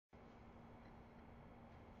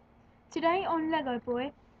Today on Lego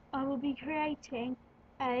Boy, I will be creating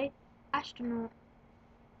a astronaut.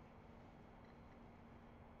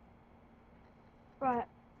 Right,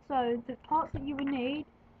 so the parts that you will need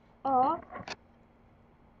are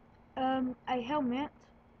a helmet,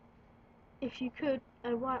 if you could,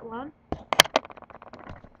 a white one,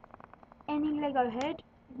 any Lego head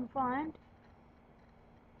you can find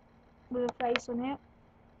with a face on it,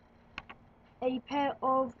 a pair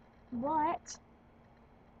of white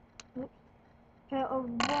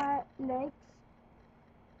legs.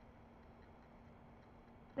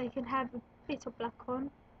 They can have a bit of black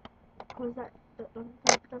on, because that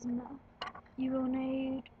doesn't matter. You will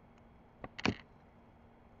need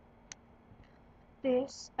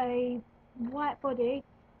a white body,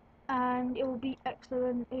 and it will be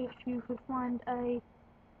excellent if you could find a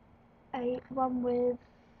one with,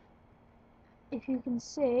 if you can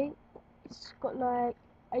see, it's got like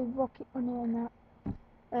a rocket on it and that.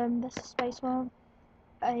 That's a space one.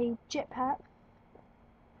 A jetpack,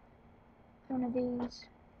 one of these,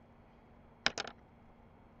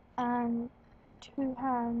 and 2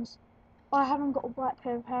 hands. I haven't got a white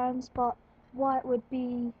pair of hands, but white would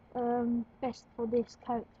be best for this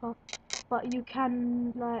character, but you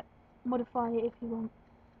can like modify it if you want.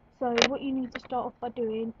 So what you need to start off by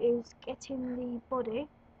doing is getting the body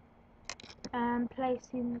and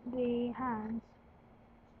placing the hands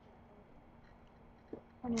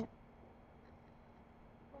on it.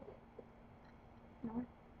 No.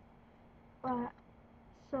 Right,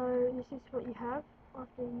 so this is what you have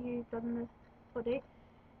after you've done the body,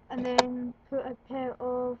 and then put a pair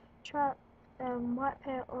of white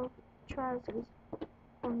pair of trousers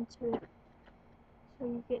onto it, so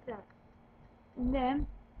you get that, and then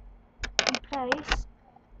you place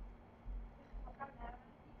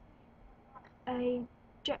a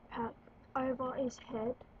jetpack over his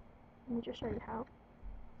head. Let me just show you how.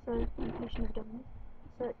 So you should have done this.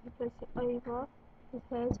 So you place it over his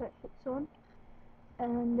head so it hits on,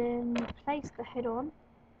 and then place the head on.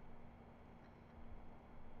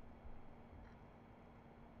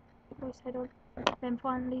 Place head on. Then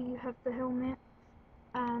finally you have the helmet,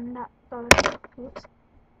 and that goes. Oops.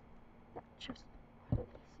 That just places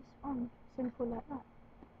on, simple like that.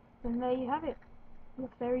 Then there you have it, your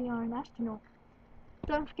very own astronaut.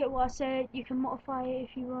 Don't forget what I said. You can modify it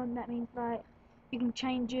if you want. That means like you can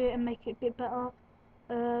change it and make it a bit better.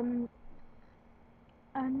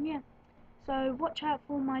 And yeah, so watch out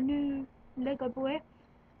for my new Lego Boy,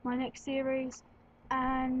 my next series,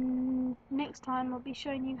 and next time I'll be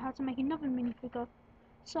showing you how to make another minifigure.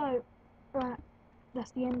 So, right,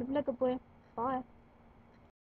 that's the end of Lego Boy. Bye.